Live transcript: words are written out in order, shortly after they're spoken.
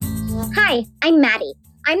Hi, I'm Maddie.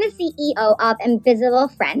 I'm the CEO of Invisible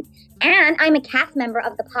Friend, and I'm a cast member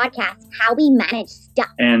of the podcast How We Manage Stuff.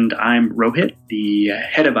 And I'm Rohit, the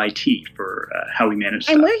head of IT for How We Manage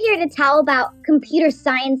Stuff. And we're here to tell about Computer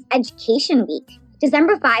Science Education Week,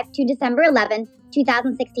 December 5 to December 11,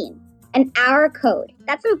 2016. And our code.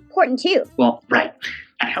 That's important too. Well, right.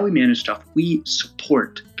 At How We Manage Stuff, we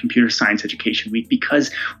support Computer Science Education Week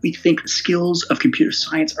because we think the skills of computer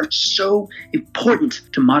science are so important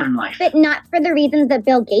to modern life. But not for the reasons that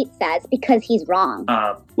Bill Gates says, because he's wrong.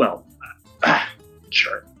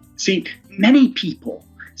 Sure. See, many people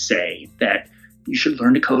say that you should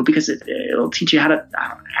learn to code because it'll teach you how to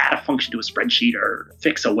add a function to a spreadsheet or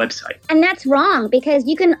fix a website. And that's wrong, because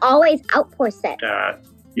you can always outsource it.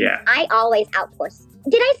 Yeah. I always outsource.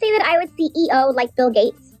 Did I say that I was CEO like Bill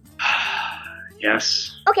Gates?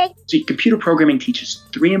 Yes. Okay. See, computer programming teaches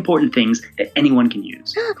 3 important things that anyone can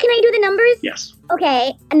use. Can I do the numbers? Yes.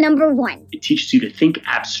 Okay. Number 1. It teaches you to think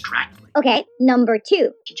abstractly. Okay. Number 2.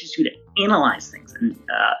 It teaches you to analyze things and,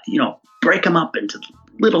 break them up into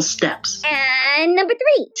little steps. And number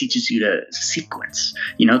 3. It teaches you to sequence,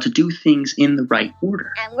 to do things in the right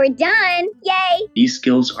order. And we're done. Yay. These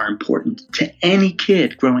skills are important to any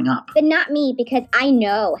kid growing up. But not me, because I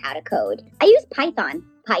know how to code. I use Python.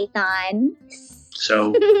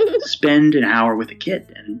 So spend an hour with a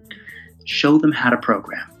kid and show them how to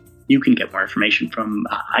program. You can get more information from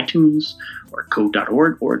iTunes or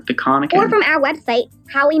code.org or the Khan Academy. Or from our website,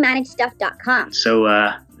 howwemanagestuff.com. So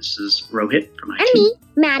this is Rohit from IT. And me,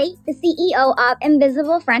 Maddie, the CEO of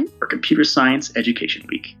Invisible Friend. For Computer Science Education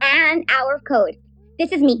Week. And our code.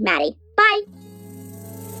 This is me, Maddie. Bye.